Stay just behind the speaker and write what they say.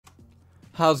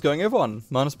How's it going, everyone?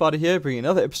 Mountainspyder here, bringing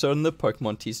another episode in the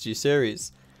Pokemon TCG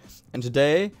series. And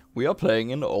today, we are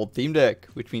playing an old theme deck,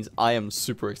 which means I am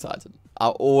super excited. I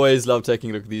always love taking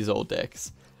a look at these old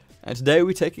decks. And today,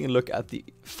 we're taking a look at the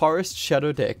Forest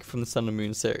Shadow deck from the Sun and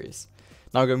Moon series.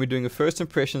 Now, I'm going to be doing the first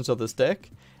impressions of this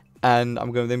deck, and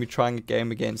I'm going to then be trying a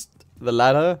game against the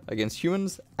ladder, against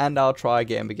humans, and I'll try a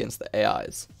game against the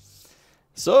AIs.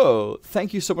 So,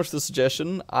 thank you so much for the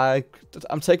suggestion. I'm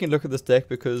taking a look at this deck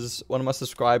because one of my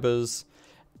subscribers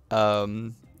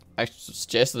actually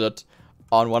suggested it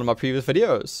on one of my previous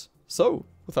videos. So,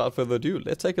 without further ado,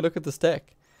 let's take a look at this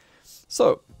deck.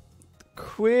 So,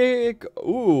 quick...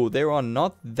 Ooh, there are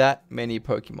not that many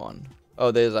Pokemon.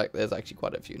 Oh, there's actually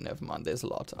quite a few. Never mind, there's a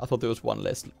lot. I thought there was one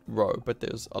less row, but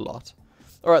there's a lot.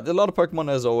 Alright, there are a lot of Pokemon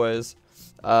as always.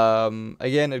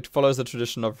 Again, it follows the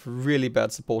tradition of really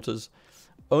bad supporters.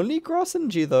 Only grass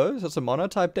energy though, so it's a mono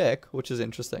type deck, which is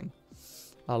interesting.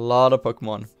 A lot of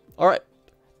Pokemon. Alright,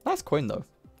 nice coin though.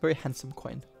 Very handsome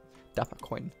coin. Dapper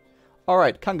coin.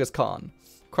 Alright, Kangaskhan.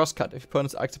 Crosscut. If your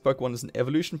opponent's active Pokemon is an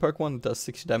evolution Pokemon, it does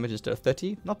 60 damage instead of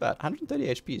 30. Not bad. 130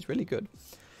 HP is really good.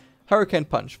 Hurricane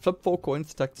Punch. Flip 4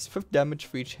 coins, attack does 50 damage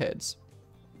for each heads.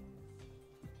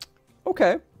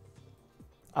 Okay.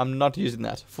 I'm not using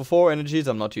that. For 4 energies,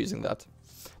 I'm not using that.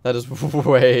 That is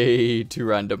way too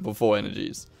random for 4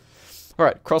 energies.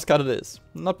 Alright, Crosscut it is.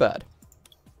 Not bad.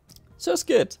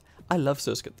 Surskit. I love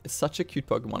Surskit. It's such a cute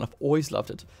Pokemon. I've always loved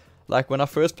it. Like, when I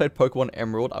first played Pokemon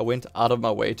Emerald, I went out of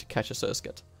my way to catch a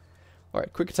Surskit.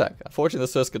 Alright, Quick Attack. Unfortunately,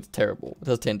 the Surskit's terrible. It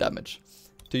does 10 damage.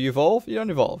 Do you evolve? You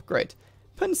don't evolve. Great.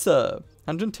 Pinsir.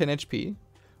 110 HP.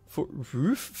 For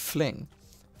Roof Fling.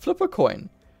 Flip a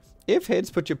coin. If heads,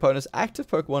 put your opponent's active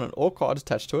Pokemon and all cards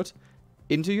attached to it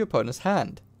into your opponent's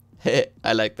hand. Heh,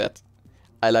 I like that.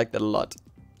 I like that a lot.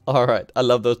 Alright, I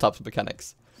love those types of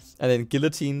mechanics. And then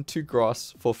Guillotine to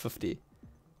Grass for 50.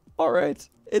 Alright,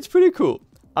 it's pretty cool.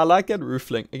 I like that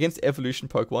Roofling. Against evolution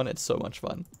Pokemon, it's so much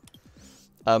fun.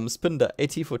 Spinder,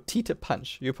 80 for Teeter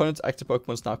Punch. Your opponent's active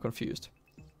Pokemon is now confused.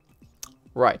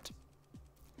 Right.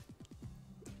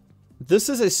 This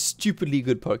is a stupidly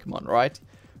good Pokemon, right?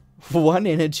 1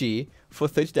 energy for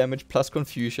 30 damage plus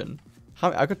confusion.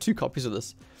 I got 2 copies of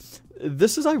this.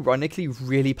 This is ironically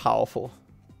really powerful.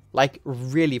 Like,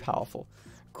 really powerful.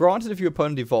 Granted, if your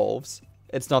opponent evolves,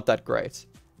 it's not that great.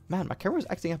 Man, my camera's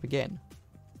acting up again.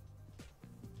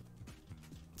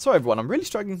 Sorry, everyone. I'm really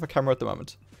struggling with my camera at the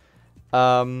moment.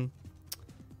 As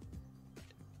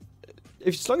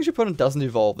long as your opponent doesn't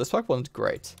evolve, this Pokemon's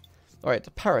great. Alright,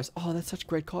 Paris. Oh, that's such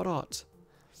great card art.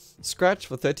 Scratch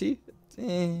for 30.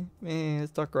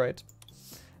 It's not great.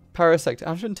 Parasect,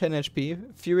 110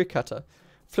 HP, Fury Cutter.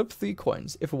 Flip 3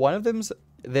 coins. If one of them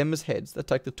is heads, they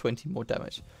take the 20 more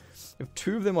damage. If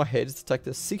 2 of them are heads, they take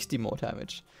the 60 more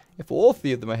damage. If all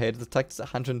 3 of them are heads, they take the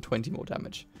 120 more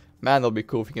damage. Man, that'll be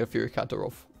cool if you get a Fury Cutter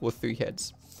off with 3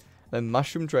 heads. Then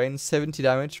Mushroom Drain, 70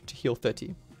 damage to heal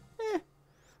 30.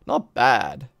 Not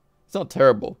bad. It's not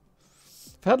terrible.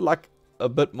 If I had like a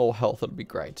bit more health, it'd be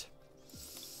great.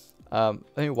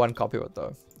 Only 1 copy of it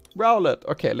though. Rowlet.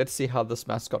 Okay, let's see how this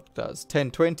mascot does.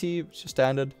 10, 20, which is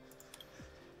standard.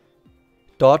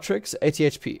 Dartrix, 80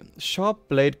 HP. Sharp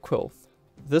Blade Quill.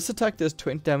 This attack does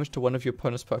 20 damage to one of your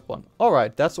opponent's Pokemon.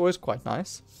 Alright, that's always quite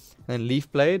nice. And then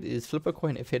Leaf Blade is flip a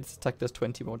coin. If hits, attack does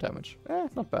 20 more damage.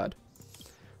 Not bad.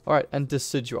 Alright, and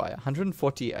Decidueye,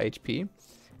 140 HP.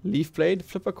 Leaf Blade,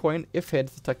 flip a coin. If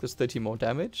heads, attack does 30 more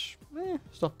damage.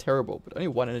 It's not terrible, but only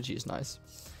 1 energy is nice.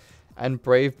 And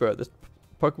Brave Bird. This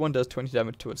Pokemon does 20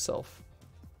 damage to itself.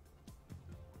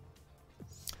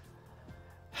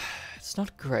 It's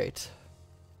not great.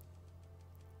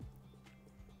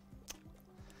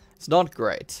 It's not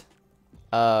great.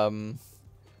 That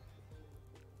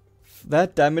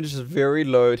damage is very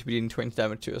low to be dealing 20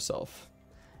 damage to yourself.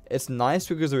 It's nice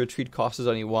because the retreat cost is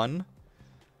only 1.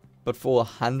 But for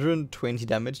 120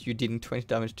 damage, you dealing 20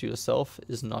 damage to yourself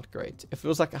is not great. If it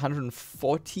was like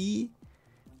 140...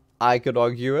 I could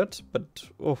argue it, but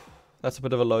that's a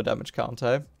bit of a low damage count,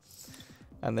 eh?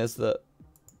 And there's the...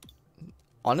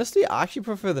 Honestly, I actually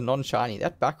prefer the non-shiny.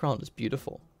 That background is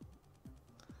beautiful.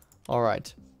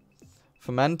 Alright.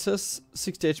 For Mantis,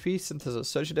 60 HP. Since there's a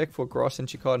search deck for grass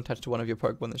energy card and attached to one of your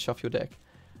Pokemon, then shuffle your deck.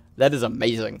 That is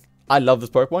amazing. I love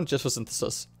this Pokemon just for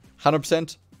synthesis.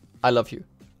 100%. I love you.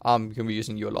 I'm going to be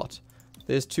using you a lot.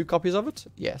 There's 2 copies of it?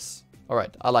 Yes.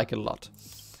 Alright, I like it a lot.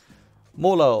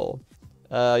 Morlul.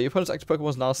 Your opponent's active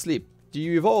Pokemon is now asleep. Do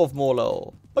you evolve,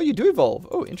 Morlul? Oh, you do evolve.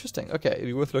 Oh, interesting. Okay, it'll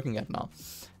be worth looking at now.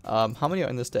 How many are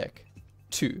in this deck?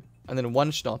 2. And then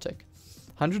 1 Schnartek.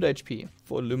 100 HP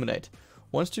for Illuminate.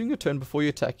 Once during your turn before you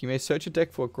attack, you may search your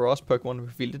deck for a grass Pokemon,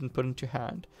 reveal it, and put it into your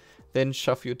hand. Then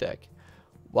shuffle your deck.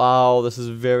 Wow, this is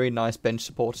very nice bench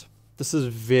support. This is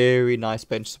very nice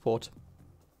bench support.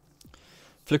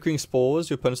 Flickering Spores,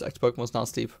 your opponent's active Pokemon is now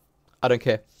asleep. I don't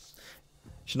care.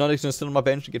 Shenanigans is still on my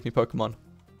bench to get me Pokemon.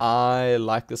 I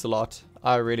like this a lot.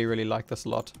 I really, really like this a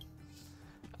lot.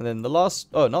 And then the last,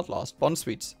 oh, not last, Bond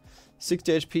Sweets.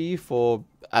 60 HP for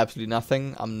absolutely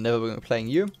nothing. I'm never going to be playing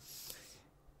you.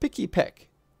 Picky Peck.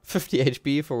 50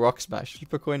 HP for Rock Smash.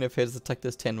 Flip a coin if heads attack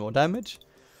does 10 more damage.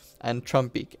 And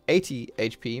Trump Beak. 80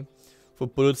 HP for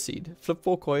Bullet Seed. Flip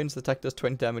 4 coins, the attack does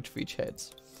 20 damage for each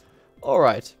heads.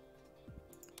 Alright.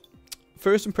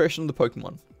 First impression of the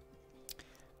Pokemon.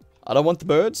 I don't want the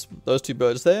birds. Those 2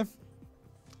 birds there.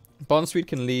 Bonsweet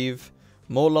can leave.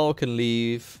 Molol can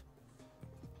leave.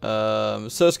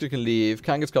 Surskit can leave.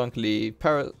 Kangaskhan can leave.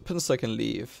 Pinsir can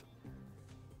leave.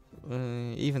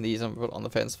 Even these I'm on the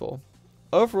fence for.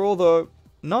 Overall, though,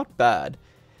 not bad.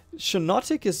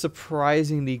 Shiinotic is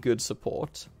surprisingly good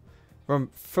support.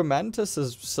 Fermentus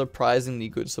is surprisingly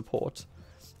good support.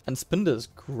 And Spinder's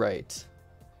great.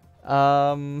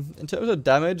 In terms of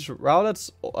damage,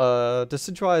 Rowlet's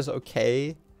Decidueye is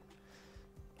okay.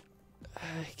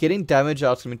 Getting damage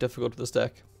out is going to be difficult with this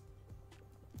deck.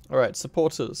 Alright,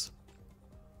 supporters.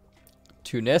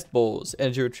 2 Nest Balls,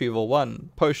 Energy Retrieval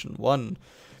 1, Potion 1,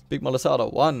 Big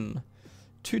Malasada 1,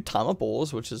 2 Timer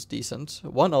Balls, which is decent,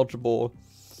 1 Ultra Ball,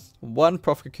 1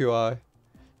 Profit QI,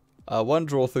 1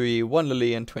 Draw 3, 1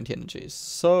 Lily, and 20 energies.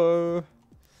 So,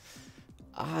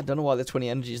 I don't know why there's 20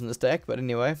 energies in this deck, but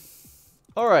anyway.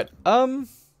 Alright, I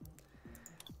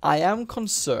am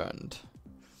concerned.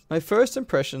 My first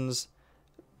impressions,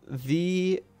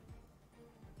 the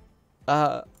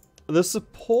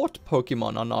support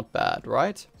Pokemon are not bad,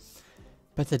 right?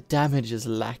 But the damage is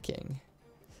lacking.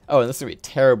 Oh, and this is going to be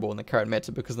terrible in the current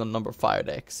meta because of the number of fire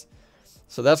decks.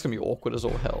 So that's going to be awkward as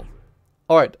all hell.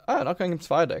 Alright, not going against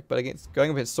fire deck, but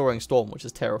going against Soaring Storm, which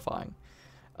is terrifying.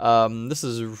 This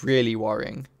is really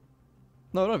worrying.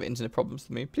 No, I don't have internet problems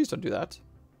for me. Please don't do that.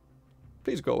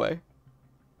 Please go away.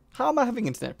 How am I having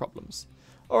internet problems?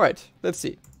 Alright, let's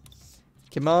see.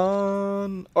 Come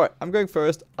on. Alright, I'm going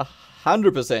first.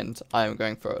 100% I am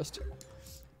going first.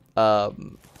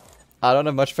 I don't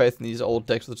have much faith in these old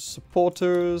decks with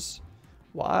supporters.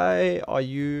 Why are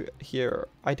you here?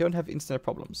 I don't have internet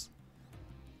problems.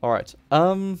 Alright.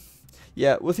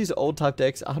 Yeah, with these old type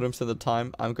decks, 100% of the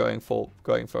time, I'm going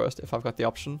first if I've got the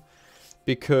option.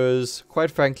 Because,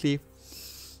 quite frankly,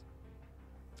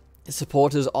 the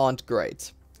supporters aren't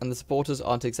great. And the supporters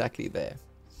aren't exactly there.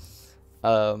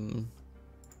 So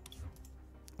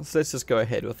let's just go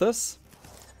ahead with this.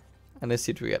 And let's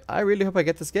see what we get. I really hope I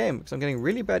get this game, because I'm getting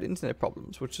really bad internet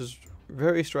problems, which is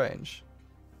very strange.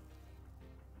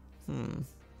 I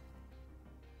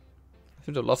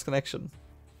seem to have lost connection.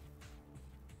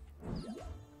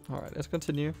 Alright, let's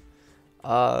continue.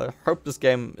 Hope this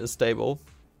game is stable.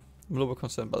 I'm a little bit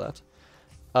concerned by that.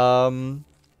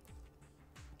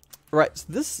 Right, so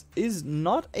this is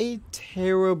not a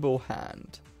terrible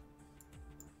hand.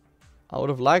 I would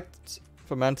have liked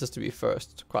for Mantis to be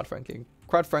first, quite frankly.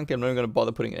 Quite frankly, I'm not even going to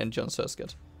bother putting an energy on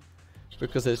Surskit.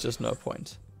 Because there's just no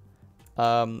point.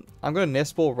 I'm going to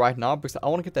Nest Ball right now because I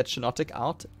want to get that Shiinotic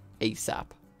out ASAP.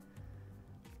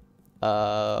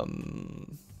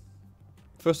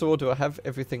 First of all, do I have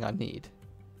everything I need?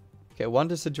 Okay, 1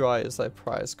 Decidueye is a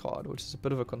prize card, which is a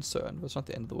bit of a concern, but it's not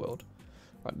the end of the world.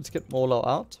 Right, let's get Molal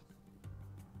out.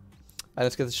 And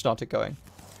let's get the Shiinotic going.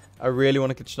 I really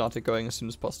want to get Shiinotic going as soon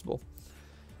as possible.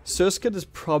 Surskit is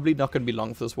probably not going to be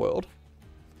long for this world.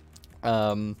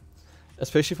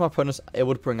 Especially if my opponent's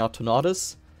able to bring out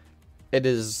Tornadus. It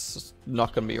is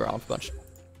not going to be around for much.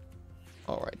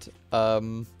 Alright.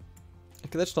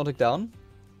 Get that Shiinotic down.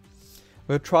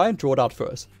 We'll try and draw it out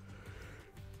first.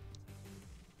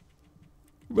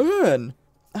 Man!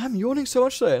 I'm yawning so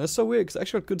much today, and it's so weird because I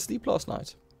actually got good sleep last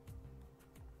night.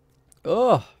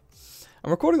 Ugh.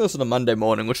 I'm recording this on a Monday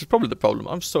morning, which is probably the problem.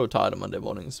 I'm so tired of Monday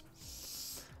mornings.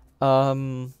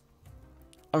 I'm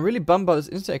really bummed by this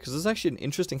internet because this is actually an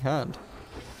interesting hand.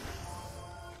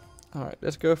 Alright,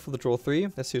 let's go for the draw 3.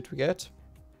 Let's see what we get.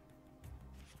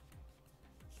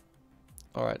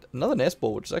 Alright, another Nest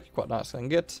Ball, which is actually quite nice. I can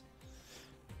get...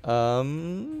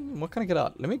 what can I get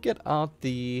out? Let me get out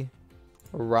the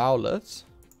Rowlet.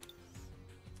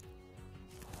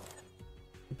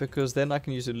 Because then I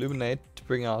can use Illuminate to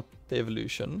bring out the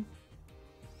Evolution.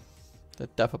 The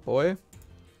Dapper Boy.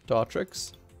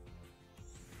 Dartrix.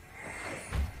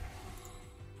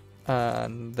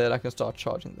 And then I can start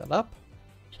charging that up.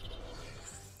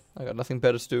 I got nothing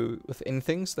better to do with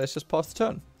anything, so let's just pass the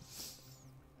turn.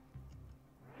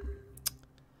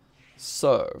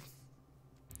 So,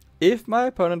 if my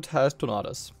opponent has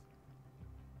Tornadus,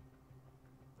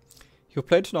 he'll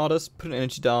play Tornadus, put an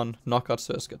energy down, knock out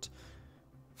Surskit.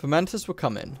 Fomantis will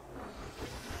come in.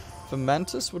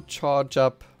 Fomantis will charge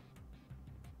up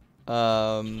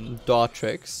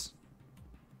Dartrix.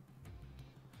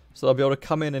 So I'll be able to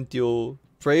come in and deal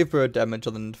Brave Bird damage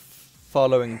on the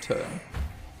following turn,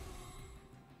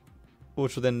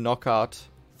 which will then knock out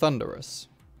Thunderous.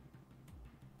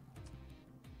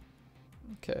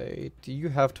 Okay, do you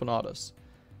have Tornadus?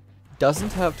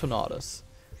 Doesn't have Tornadus.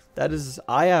 That is,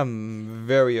 I am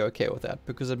very okay with that,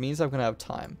 because it means I'm going to have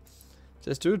time. So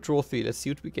let's do a draw 3, let's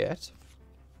see what we get.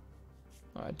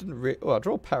 I didn't I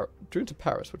drew into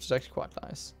Paris, which is actually quite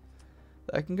nice.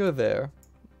 That can go there.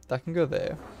 That can go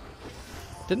there.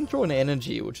 Didn't draw an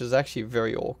energy, which is actually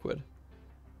very awkward.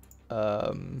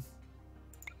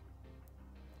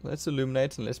 Let's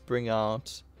illuminate and let's bring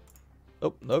out...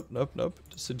 Oh, nope.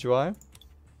 Decidueye.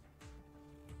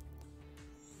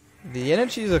 The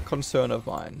energy is a concern of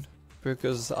mine,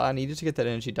 because I needed to get that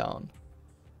energy down.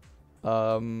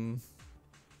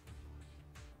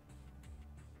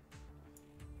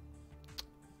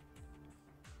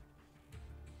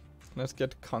 Let's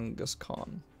get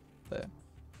Kangaskhan there. And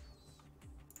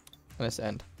let's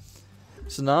end.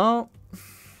 So now,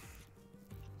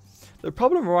 the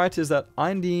problem, right, is that I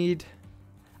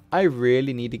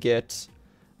really need to get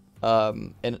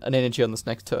an energy on this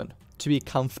next turn to be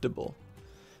comfortable.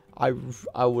 I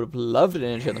would have loved an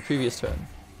energy on the previous turn.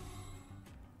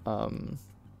 Wow,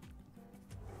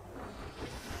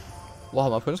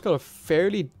 my opponent's got a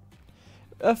fairly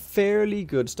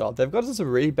good start. They've gotten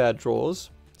some really bad draws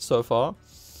so far.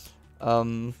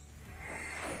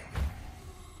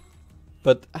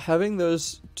 But having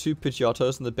those 2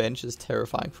 Pidgeotos on the bench is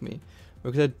terrifying for me,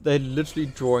 because they're literally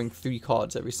drawing 3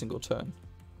 cards every single turn.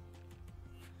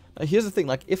 Now here's the thing,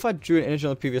 like if I drew an energy on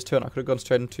the previous turn, I could have gone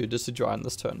straight into Decidueye on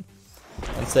this turn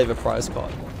and save a prize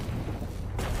card.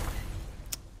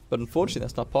 But unfortunately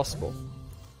that's not possible.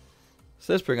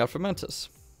 So let's bring out Fomantis.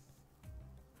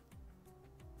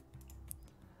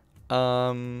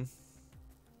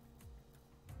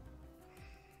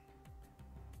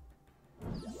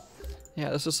 Yeah,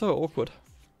 this is so awkward.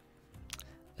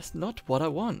 It's not what I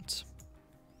want.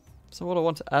 It's not what I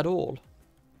want at all.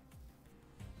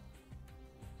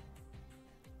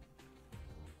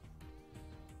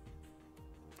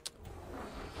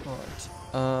 Alright.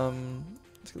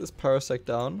 Let's get this Parasect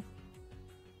down.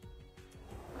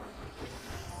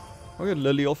 I'll get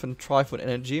Lily off and try for an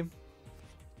energy.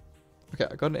 Okay,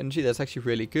 I got an energy. That's actually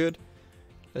really good.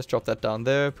 Let's drop that down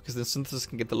there, because then Synthesis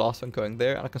can get the last one going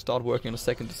there, and I can start working on a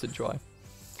second Decidueye.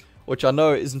 Which I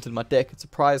know isn't in my deck, it's a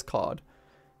prize card.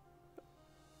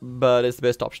 But it's the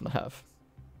best option to have.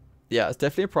 Yeah, it's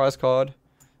definitely a prize card.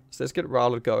 So let's get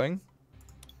Rowlet going.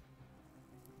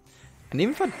 And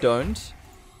even if I don't...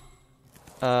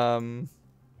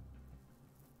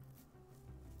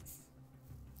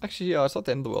 actually, yeah, it's not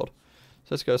the end of the world. So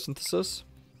let's go Synthesis.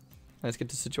 And let's get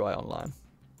Decidueye Online.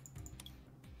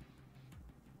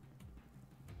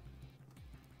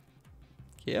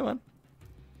 Yeah, man.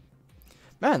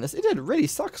 Man, this idiot really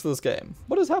sucks this game.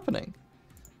 What is happening?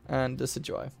 And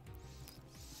Decidueye.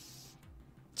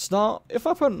 So now, if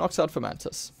my opponent knocks out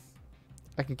Fomantis,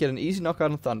 I can get an easy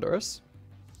knockout on Thunderous.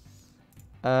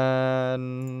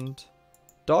 And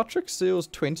Dartrix deals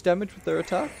 20 damage with their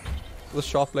attack with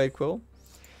Sharp Blade Quill.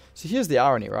 So here's the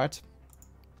irony, right?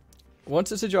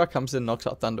 Once Decidueye comes in and knocks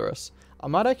out Thunderous, I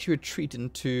might actually retreat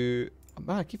into...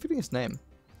 Man, I keep forgetting his name.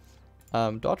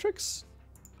 Dartrix?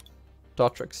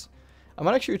 Dartrix. I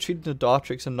might actually retreat into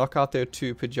Dartrix and knock out their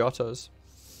 2 Pidgeotos.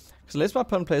 Because unless my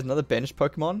opponent plays another bench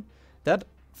Pokemon, that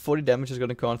 40 damage is going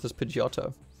to go onto this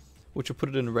Pidgeotto, which will put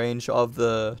it in range of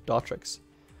the Dartrix.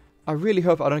 I really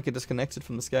hope I don't get disconnected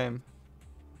from this game,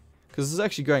 because this is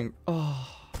actually going...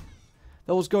 Oh,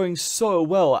 that was going so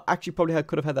well. I actually probably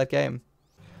could have had that game.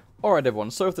 Alright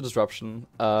everyone, sorry for the disruption.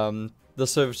 The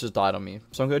service just died on me.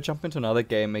 So I'm going to jump into another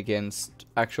game against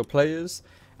actual players,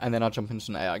 and then I'll jump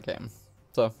into an AI game.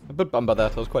 So, a bit bummed by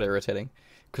that. That was quite irritating,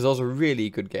 because that was a really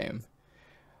good game.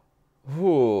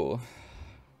 Ooh.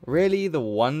 Really, the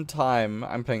one time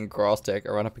I'm playing Grass deck,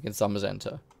 I run up against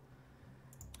Zamazenta.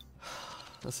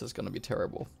 This is going to be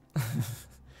terrible.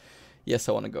 Yes,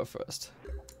 I want to go first.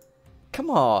 Come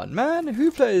on, man.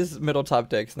 Who plays middle type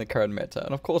decks in the current meta?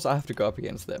 And of course, I have to go up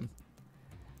against them.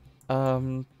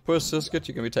 Poor Surskit,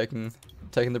 you're going to be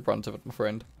taking the brunt of it, my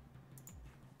friend.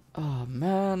 Oh,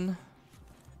 man.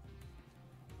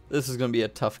 This is going to be a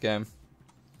tough game.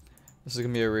 This is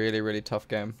going to be a really, really tough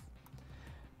game.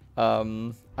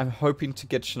 I'm hoping to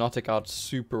get Shiinotic out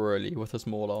super early with this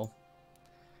Morlow.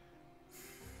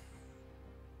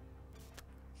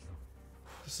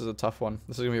 This is a tough one.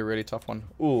 This is going to be a really tough one.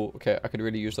 Ooh, okay. I could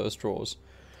really use those draws.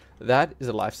 That is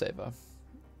a lifesaver.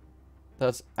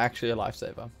 That's actually a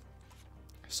lifesaver.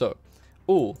 So,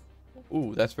 ooh,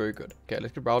 that's very good. Okay,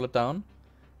 let's roll it down.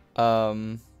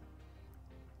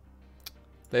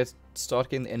 Let's start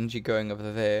getting the energy going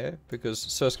over there, because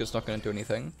Surskit's not going to do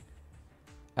anything.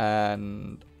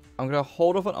 And I'm going to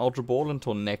hold off on Ultra Ball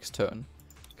until next turn.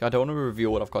 I don't want to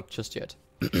reveal what I've got just yet.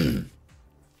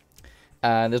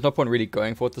 And there's no point really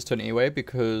going for it this turn anyway,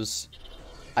 because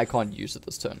I can't use it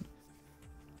this turn.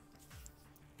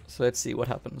 So let's see what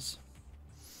happens.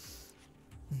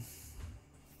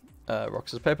 Rock,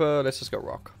 scissors, paper. Let's just go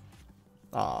rock.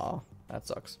 Ah, that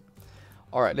sucks.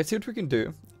 Alright, let's see what we can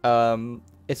do.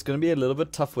 It's going to be a little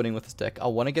bit tough winning with this deck. I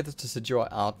want to get this Decidueye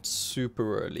out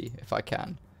super early, if I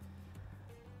can.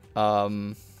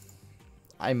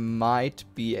 I might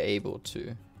be able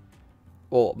to.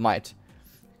 Or might.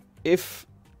 If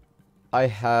I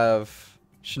have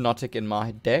Shiinotic in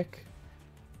my deck,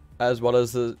 as well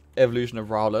as the evolution of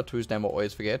Rowlet, whose name I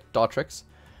always forget, Dartrix,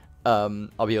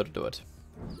 I'll be able to do it.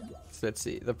 So let's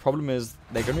see. The problem is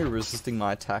they're going to be resisting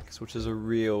my attacks, which is a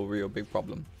real big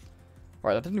problem.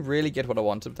 Alright, I didn't really get what I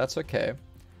wanted, but that's okay.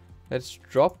 Let's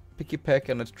drop Picky Peck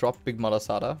and let's drop Big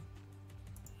Malasada.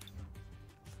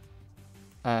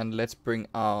 And let's bring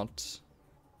out...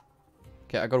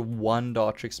 Okay, I got one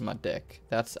Dartrix in my deck.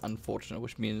 That's unfortunate,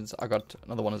 which means I got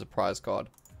another one as a prize card.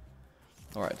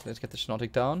 Alright, let's get the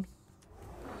Shiinotic down.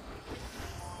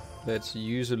 Let's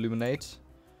use Illuminate.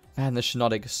 Man, the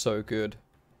Shiinotic is so good.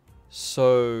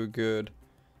 So good.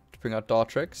 To bring out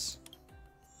Dartrix.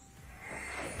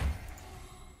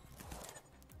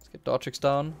 Let's get Dartrix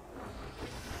down.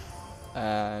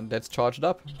 And let's charge it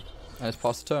up. And let's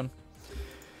pass the turn.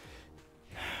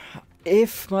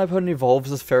 If my opponent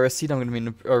evolves as Ferroseed, I'm going to be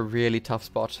in a really tough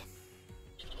spot.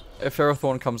 If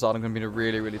Ferrothorn comes out, I'm going to be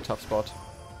in a really tough spot.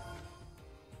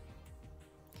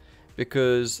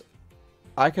 Because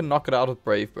I can knock it out with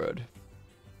Brave Bird.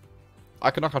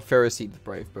 I can knock out Ferroseed with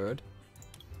Brave Bird.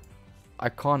 I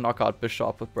can't knock out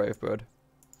Bishop with Brave Bird.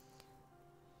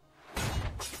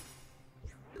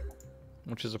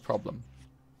 Which is a problem.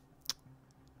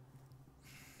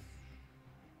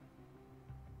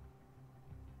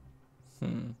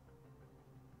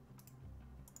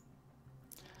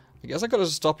 I guess I gotta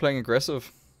stop playing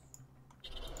aggressive.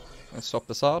 Let's stop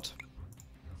this out.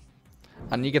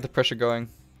 I need to get the pressure going.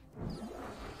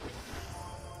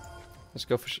 Let's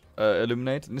go for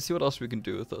Illuminate. Let's see what else we can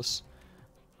do with this.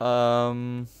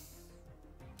 There's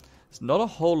not a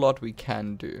whole lot we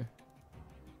can do.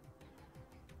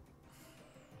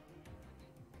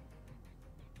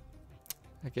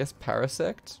 I guess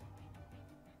Parasect.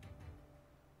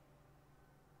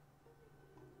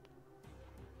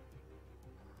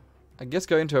 I guess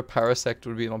going to a Parasect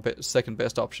would be my second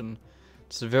best option.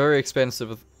 It's very expensive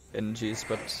with energies,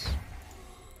 but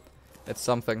it's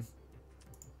something.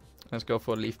 Let's go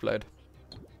for a Leaf Blade.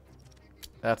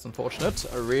 That's unfortunate.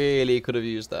 I really could have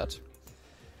used that.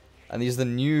 And these are the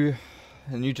new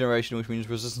generation, which means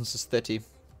resistance is 30.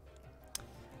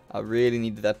 I really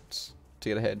needed that to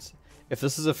get ahead. If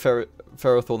this is a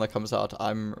Ferrothorn that comes out,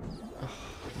 I'm...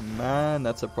 man,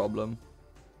 that's a problem.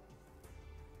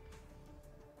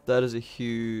 That is a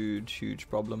huge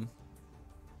problem.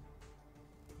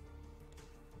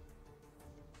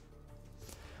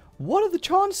 What are the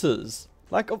chances?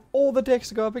 Like, of all the decks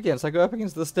to go up against, I go up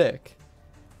against this deck.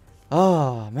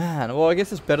 Oh, man. Well, I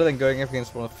guess it's better than going up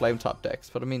against one of the flame type decks,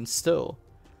 but I mean, still.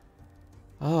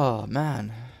 Oh,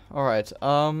 man. Alright,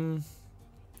 how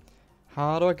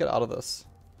do I get out of this?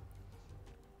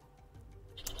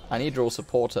 I need to draw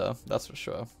Supporter, that's for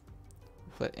sure.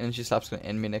 That Energy Slap's gonna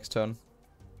end me next turn.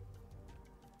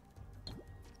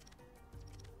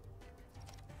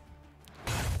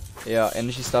 Yeah,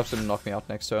 Energy Slap's gonna knock me out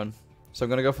next turn. So I'm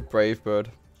gonna go for Brave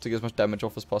Bird to get as much damage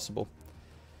off as possible.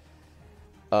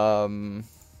 Yeah,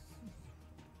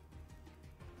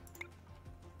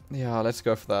 let's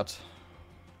go for that.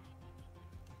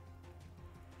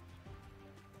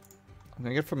 I'm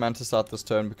gonna get for Mantis out this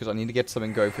turn because I need to get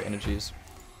something going for energies.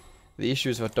 The issue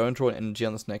is if I don't draw an energy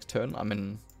on this next turn, I'm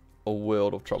in a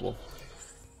world of trouble.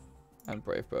 And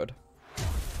Brave Bird.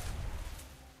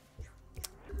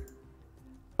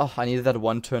 Oh, I needed that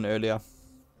one turn earlier.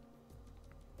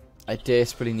 I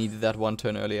desperately needed that one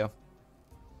turn earlier.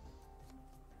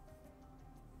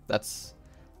 This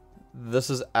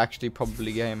is actually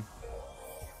probably game.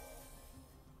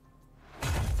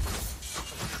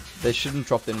 They shouldn't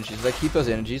drop the energies. If they keep those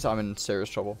energies, I'm in serious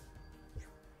trouble.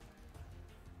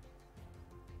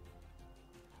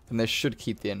 And they should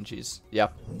keep the energies. Yeah.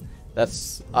 I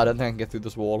don't think I can get through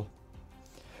this wall.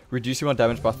 reducing my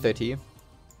damage by 30.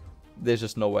 There's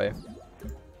just no way.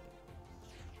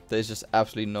 There's just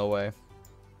absolutely no way.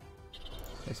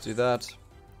 Let's do that.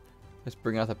 Let's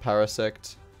bring out the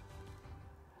Parasect.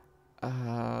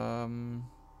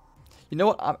 You know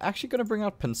what? I'm actually going to bring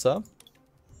out Pinsir.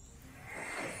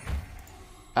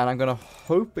 And I'm going to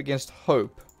hope against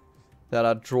hope that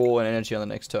I draw an energy on the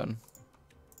next turn.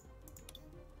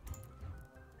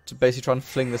 To basically try and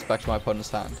fling this back to my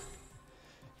opponent's hand.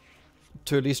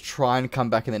 To at least try and come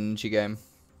back in the energy game.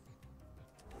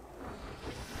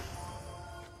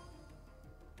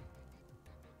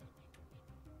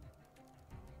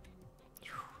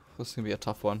 This is going to be a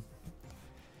tough one.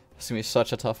 This is going to be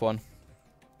such a tough one.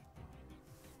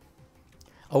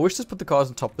 I wish this put the cards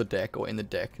on top of the deck or in the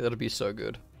deck. That would be so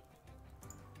good.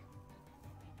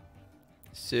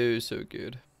 So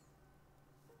good.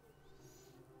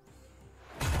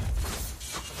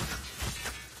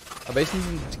 I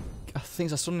basically need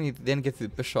things I still need to then get through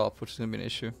the Bishop, which is going to be an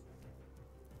issue.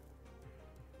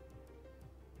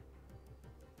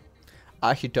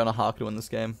 I actually don't know how I could win this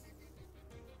game.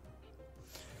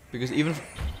 Because even...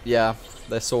 yeah,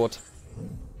 they saw it.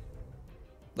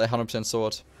 They 100% saw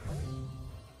it.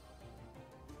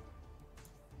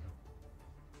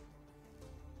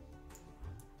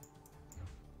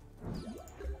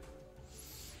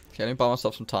 Okay, let me buy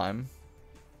myself some time.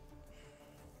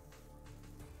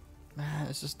 Man,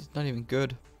 it's just not even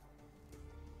good.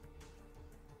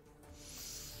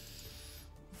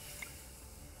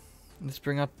 Let's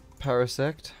bring out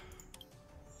Parasect.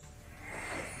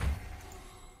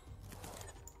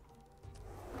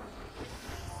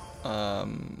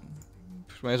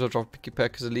 May as well drop Picky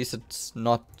Peck because at least it's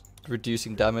not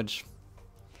reducing damage.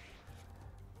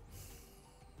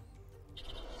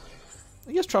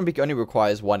 I guess Trumbeak only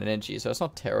requires 1 energy, so it's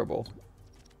not terrible.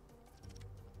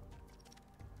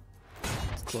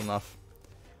 Still enough.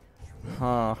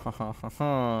 Ha ha ha ha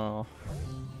ha.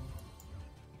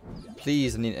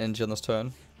 Please, I need energy on this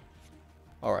turn.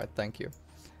 Alright, thank you.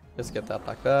 Let's get that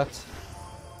like that.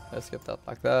 Let's get that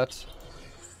like that.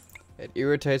 It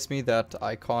irritates me that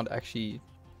I can't actually...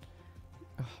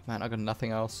 oh, man, I got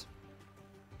nothing else.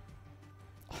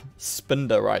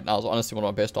 Spinder right now is honestly one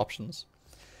of my best options.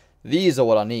 These are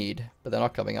what I need, but they're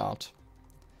not coming out.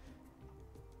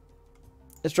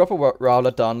 Let's drop a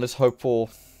Rowlet down. Let's hope for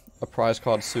a prize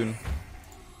card soon.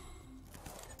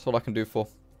 That's all I can do for.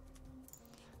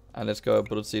 And let's go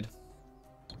Bullet Seed.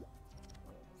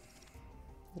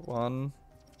 1.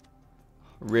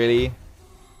 Really?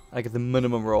 I get the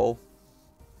minimum roll.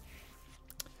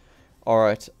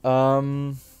 Alright.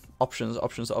 Options.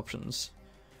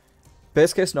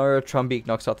 Best case scenario, Trumbeak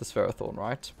knocks out this Ferrothorn,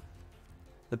 right?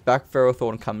 The back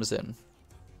Ferrothorn comes in.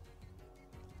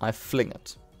 I fling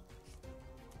it.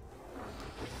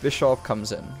 Bishop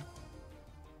comes in.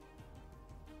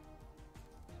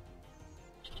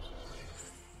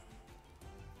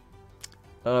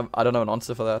 I don't have an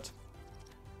answer for that.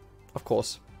 Of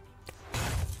course.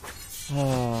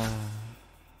 I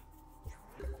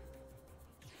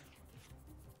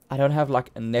don't have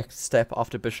like a next step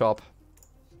after Bishop.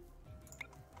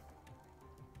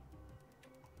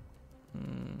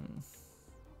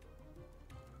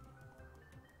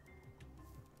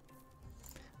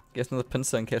 Guess another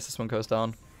Pinsir in case this one goes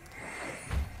down.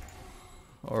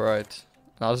 Alright.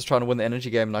 I was just trying to win the energy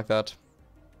game like that.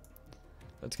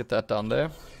 Let's get that down there.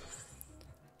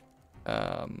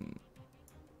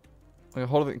 Okay,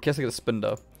 hold on, in case I get a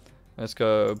Spinder. Let's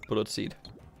go Bullet Seed.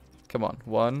 Come on.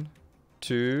 1,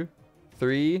 2,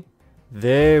 3.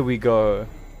 There we go.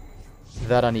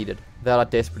 That I needed. That I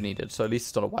desperately needed. So at least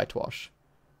it's not a whitewash.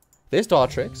 There's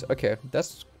Dartrix. Okay,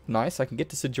 that's nice. I can get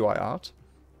Decidueye out.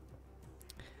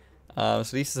 So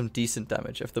at least some decent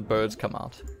damage if the birds come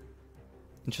out.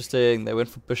 Interesting. They went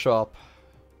for Bishop.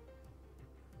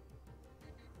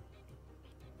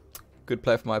 Good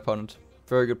play for my opponent.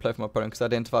 Very good play for my opponent because I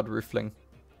identified Roofling.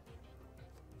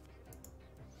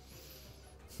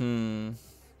 Man,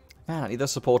 I need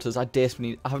those supporters. I desperately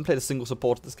need... I haven't played a single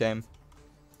supporter this game.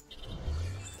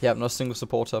 Yeah, not a single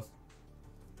supporter.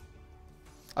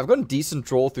 I've got a decent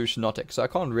draw through Shiinotic, so I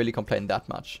can't really complain that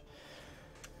much.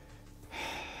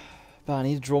 But I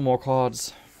need to draw more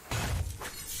cards.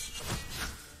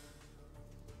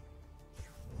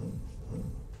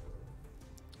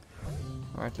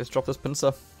 Alright, let's drop this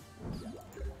Pinsir.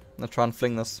 I'm gonna try and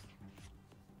fling this.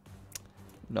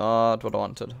 Not what I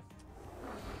wanted.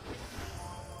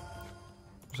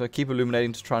 So I keep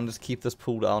illuminating to try and just keep this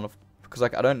pool down. Because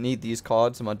like I don't need these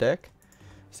cards in my deck.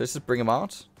 So let's just bring them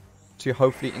out. To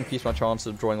hopefully increase my chances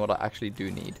of drawing what I actually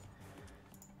do need.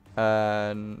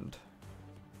 And...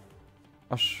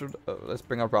 I should, let's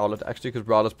bring up Rowlet, actually, because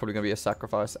Rowlet's probably going to be a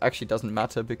sacrifice. Actually, doesn't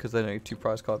matter, because there's only 2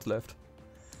 prize cards left.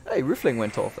 Hey, Riffling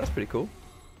went off, that's pretty cool.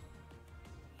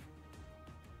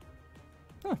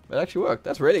 Huh, it actually worked,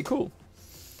 that's really cool.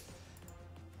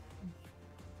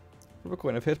 Flip a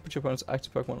coin, if hit, put your opponent's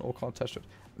active Pokemon or card attached to it.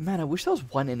 Man, I wish there was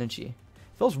 1 energy.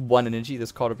 If there was 1 energy,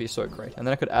 this card would be so great. And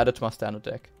then I could add it to my standard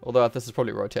deck. Although this is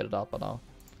probably rotated out by now.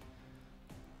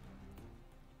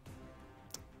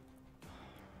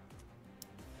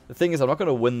 The thing is, I'm not going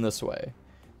to win this way,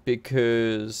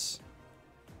 because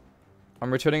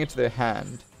I'm returning it to their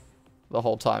hand the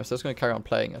whole time, so it's going to carry on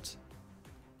playing it.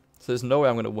 So there's no way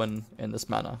I'm going to win in this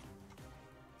manner.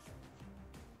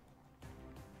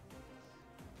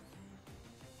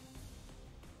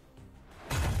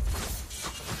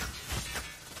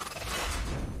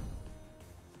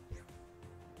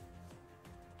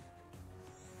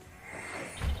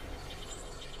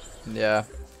 Yeah,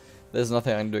 there's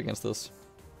nothing I can do against this.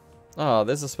 Oh,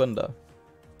 there's a Spinda.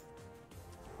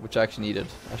 Which I actually needed.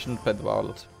 I shouldn't have played the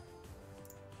Violet.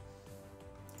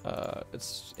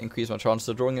 It's increased my chances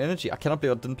of drawing an energy. I cannot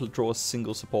believe I didn't draw a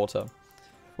single supporter.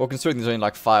 Well, considering there's only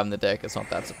like 5 in the deck, it's not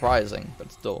that surprising,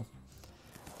 but still.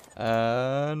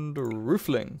 And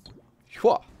Roofling.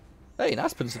 Hua. Hey,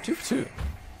 nice Pinsir, 2 for 2.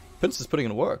 Pinsir's putting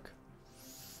in work.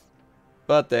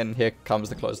 But then here comes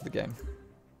the close of the game.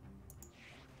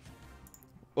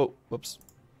 Oh, whoops.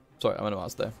 Sorry, I'm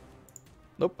unmasked there.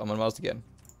 Nope, I'm unmasked again.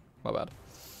 My bad.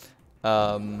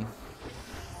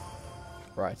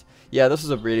 Right. Yeah, this is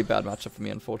a really bad matchup for me,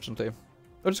 unfortunately.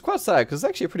 Which is quite sad, because it's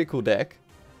actually a pretty cool deck.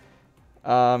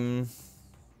 Yeah,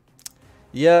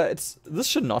 this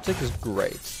Shiinotic is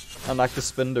great. And like the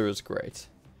Spinda is great.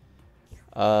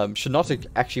 Shiinotic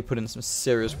actually put in some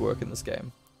serious work in this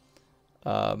game.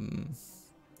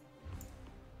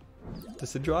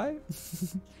 Decidueye?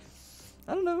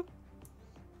 I don't know.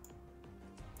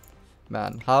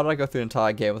 Man, how did I go through an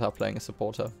entire game without playing a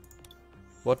supporter?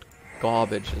 What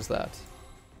garbage is that?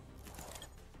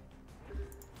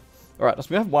 Alright, so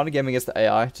we have one game against the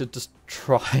AI to just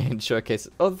try and showcase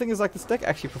it. Oh, the thing is, like, this deck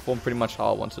actually performed pretty much how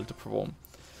I wanted it to perform.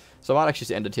 So I might actually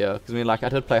just end it here, because I mean, like, I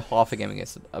did play half a game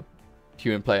against a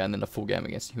human player and then a full game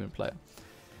against a human player.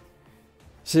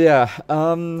 So yeah,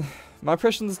 my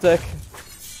impression of this deck,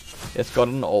 it's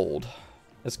gotten old.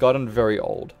 It's gotten very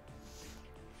old.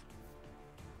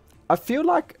 I feel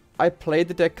like I played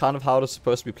the deck kind of how it was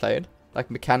supposed to be played. Like,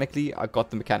 mechanically, I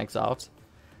got the mechanics out.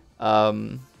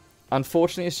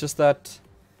 Unfortunately, it's just that,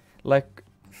 like,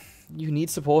 you need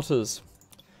supporters.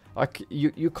 Like,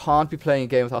 you can't be playing a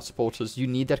game without supporters. You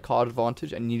need that card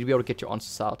advantage, and you need to be able to get your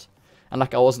answers out. And,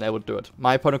 like, I wasn't able to do it.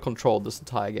 My opponent controlled this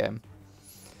entire game.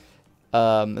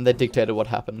 And they dictated what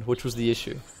happened, which was the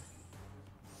issue.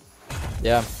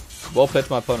 Yeah, well played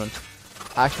to my opponent.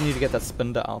 I actually need to get that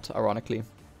Spinda out, ironically.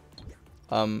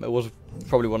 It was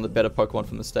probably one of the better Pokemon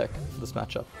from this deck, for this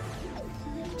matchup.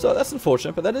 So that's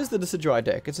unfortunate, but that is the Decidueye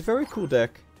deck. It's a very cool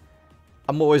deck.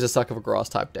 I'm always a sucker for grass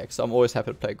type decks, so I'm always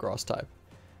happy to play grass type.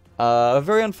 A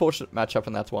very unfortunate matchup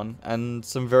in that one, and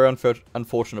some very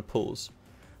unfortunate pulls.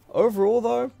 Overall,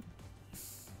 though,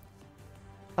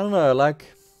 I don't know,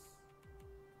 like,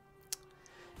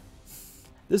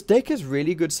 this deck has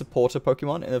really good supporter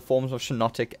Pokemon in the forms of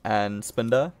Shiinotic and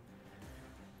Spinda.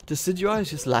 Decidueye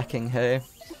is just lacking, hey.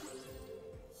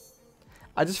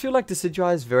 I just feel like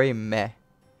Decidueye is very meh.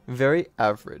 Very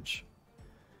average.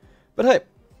 But hey,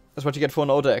 that's what you get for an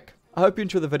old deck. I hope you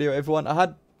enjoyed the video, everyone. I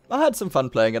had some fun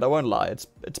playing it, I won't lie. It's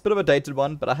a bit of a dated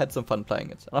one, but I had some fun playing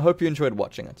it. And I hope you enjoyed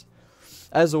watching it.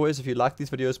 As always, if you like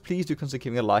these videos, please do consider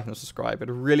giving a like and a subscribe. It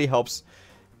really helps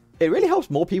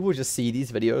more people just see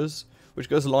these videos, which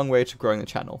goes a long way to growing the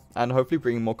channel and hopefully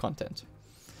bringing more content.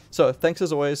 So, thanks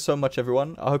as always so much,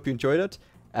 everyone. I hope you enjoyed it,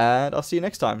 and I'll see you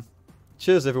next time.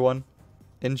 Cheers, everyone.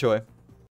 Enjoy.